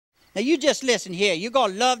Now you just listen here. You're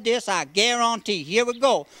going to love this, I guarantee. Here we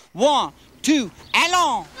go. 1, 2,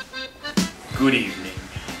 allons. Good evening.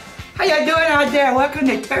 How y'all doing out there? Welcome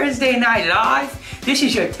to Thursday Night Live. This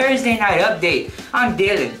is your Thursday Night Update. I'm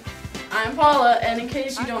Dylan. I'm Paula, and in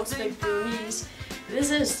case you don't speak Vietnamese, this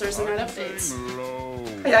is Thursday Night Updates.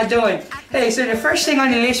 How y'all doing? Hey, so the first thing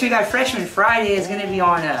on the list, we got Freshman Friday. Is going to be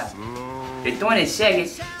on the 22nd.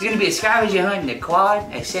 It's going to be a scavenger hunt in the quad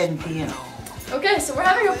at 7 p.m. Okay, so we're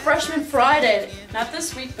having a Freshman Friday. Not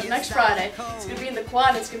this week, but next Friday. It's going to be in the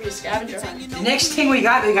quad, it's going to be a scavenger hunt. The next thing we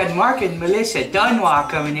got Mark and Melissa Dunwall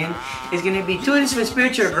coming in. It's going to be tools for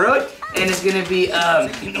spiritual growth, and it's going to be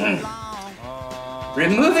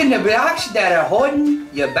removing the blocks that are holding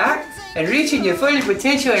you back and reaching your full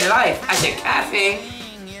potential in life at the cafe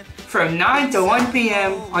from 9 to 1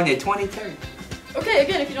 p.m. on the 23rd. Okay,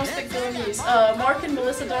 again, if you don't speak Vietnamese, Mark and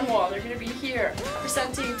Melissa Dunwall, they're going to be here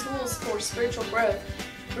presenting tools for spiritual growth,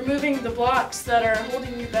 removing the blocks that are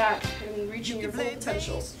holding you back and reaching your full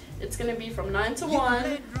potential. It's going to be from 9 to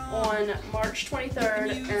 1 on March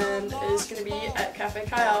 23rd, and it's going to be at Cafe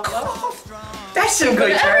Chi Alpha. That's some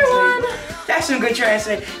good translation. That's some good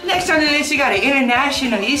translation. Next on the list, you got an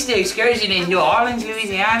international Easter excursion in New Orleans,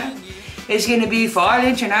 Louisiana. It's going to be for all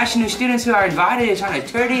international students who are invited. It's on the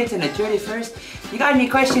 30th and the 31st. You got any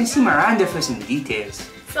questions? See Miranda for some details.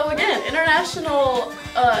 So again, international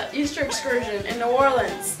Easter excursion in New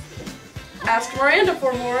Orleans. Ask Miranda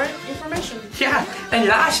for more information. Yeah, and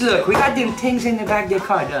last look, we got them things in the back there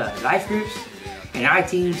called life groups and our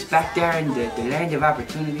teams back there in the land of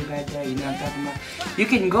opportunity back there. You know what I'm talking about? You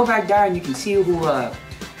can go back there and you can see who's a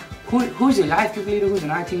life group leader, who's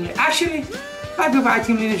an IT leader. Actually, life group IT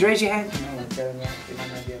leaders, raise your hand.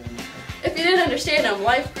 If you didn't understand them,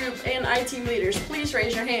 life group and IT leaders, please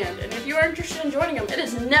raise your hand. And if you are interested in joining them, it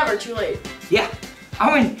is never too late. Yeah,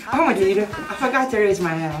 I'm a leader. I forgot to raise my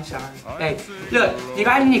hand, I'm sorry. Hey, look, you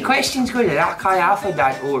got any questions, go to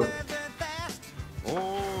LockHighAlpha.org.